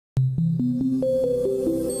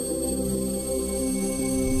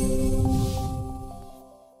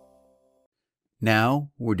Now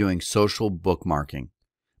we're doing social bookmarking.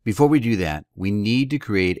 Before we do that, we need to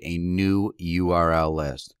create a new URL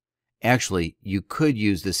list. Actually, you could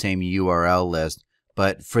use the same URL list,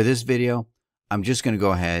 but for this video, I'm just going to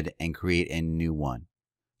go ahead and create a new one.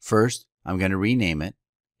 First, I'm going to rename it,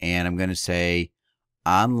 and I'm going to say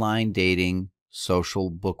Online Dating Social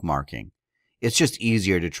Bookmarking. It's just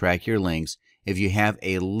easier to track your links if you have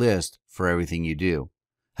a list for everything you do.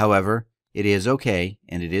 However, it is okay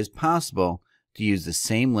and it is possible to use the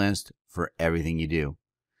same list for everything you do.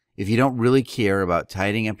 If you don't really care about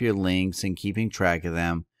tidying up your links and keeping track of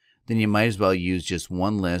them, then you might as well use just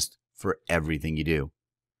one list for everything you do.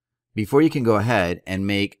 Before you can go ahead and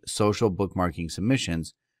make social bookmarking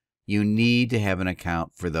submissions, you need to have an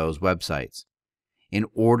account for those websites. In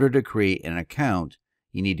order to create an account,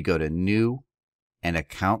 you need to go to New and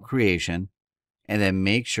Account Creation, and then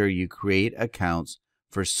make sure you create accounts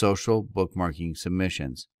for social bookmarking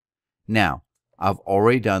submissions. Now, I've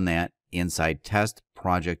already done that inside test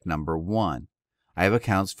project number 1. I have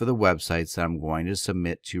accounts for the websites that I'm going to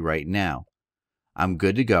submit to right now. I'm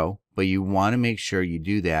good to go, but you want to make sure you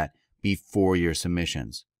do that before your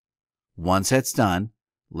submissions. Once that's done,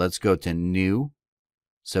 let's go to New,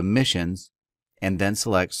 Submissions, and then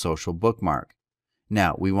select Social Bookmark.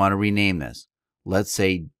 Now, we want to rename this. Let's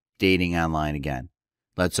say Dating Online again.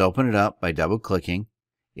 Let's open it up by double-clicking.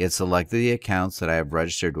 It selected the accounts that I have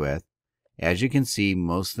registered with. As you can see,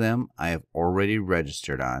 most of them I have already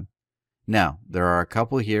registered on. Now, there are a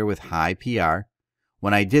couple here with high PR.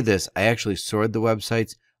 When I did this, I actually sorted the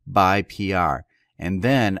websites by PR, and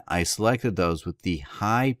then I selected those with the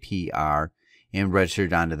high PR and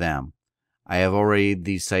registered onto them. I have already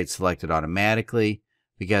these sites selected automatically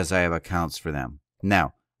because I have accounts for them.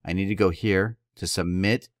 Now, I need to go here to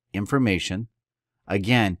Submit Information.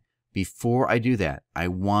 Again, before I do that, I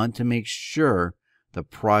want to make sure the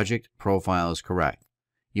project profile is correct.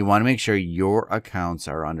 You want to make sure your accounts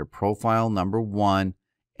are under profile number 1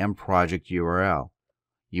 and project URL.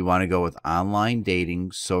 You want to go with Online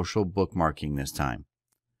Dating Social Bookmarking this time.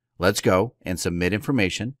 Let's go and submit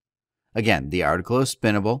information. Again, the article is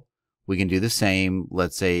spinnable. We can do the same,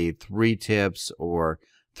 let's say 3 tips or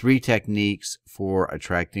 3 techniques for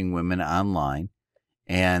attracting women online,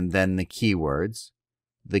 and then the keywords.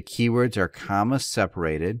 The keywords are comma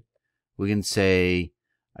separated. We can say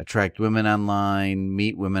attract women online,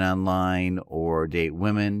 meet women online, or date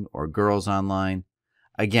women or girls online.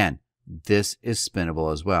 Again, this is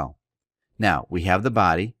spinnable as well. Now, we have the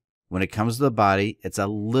body. When it comes to the body, it's a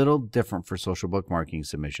little different for social bookmarking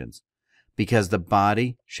submissions because the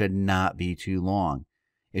body should not be too long.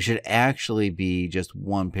 It should actually be just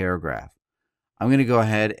one paragraph. I'm going to go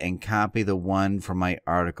ahead and copy the one from my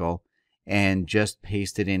article and just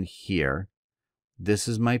paste it in here. This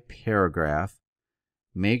is my paragraph.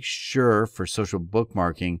 Make sure for social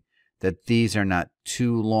bookmarking that these are not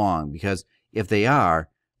too long, because if they are,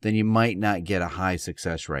 then you might not get a high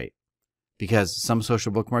success rate, because some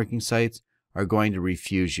social bookmarking sites are going to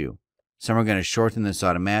refuse you. Some are going to shorten this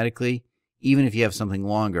automatically, even if you have something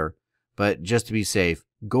longer. But just to be safe,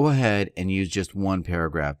 go ahead and use just one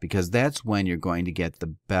paragraph, because that's when you're going to get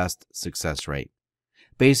the best success rate.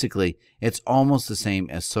 Basically, it's almost the same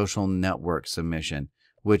as social network submission,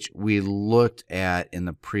 which we looked at in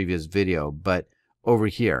the previous video, but over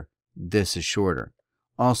here, this is shorter.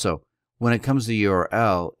 Also, when it comes to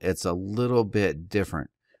URL, it's a little bit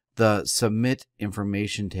different. The Submit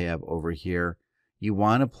Information tab over here, you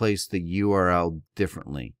want to place the URL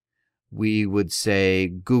differently. We would say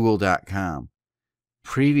google.com.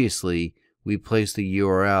 Previously, we placed the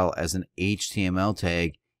URL as an HTML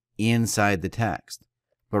tag inside the text.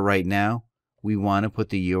 But right now, we want to put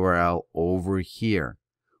the URL over here.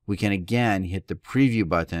 We can again hit the preview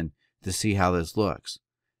button to see how this looks.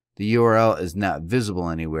 The URL is not visible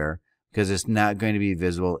anywhere because it's not going to be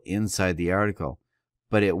visible inside the article,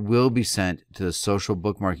 but it will be sent to the social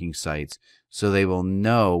bookmarking sites so they will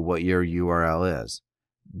know what your URL is.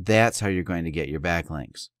 That's how you're going to get your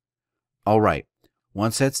backlinks. All right,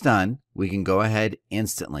 once that's done, we can go ahead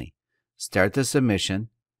instantly. Start the submission,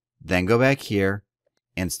 then go back here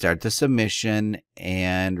and start the submission,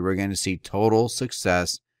 and we're going to see total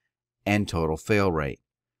success and total fail rate.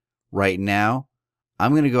 Right now,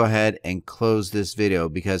 I'm going to go ahead and close this video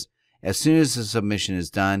because as soon as the submission is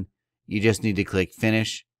done, you just need to click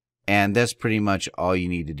finish, and that's pretty much all you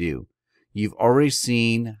need to do. You've already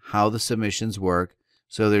seen how the submissions work,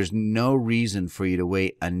 so there's no reason for you to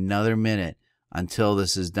wait another minute until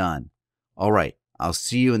this is done. All right, I'll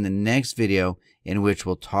see you in the next video in which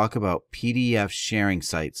we'll talk about PDF sharing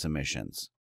site submissions.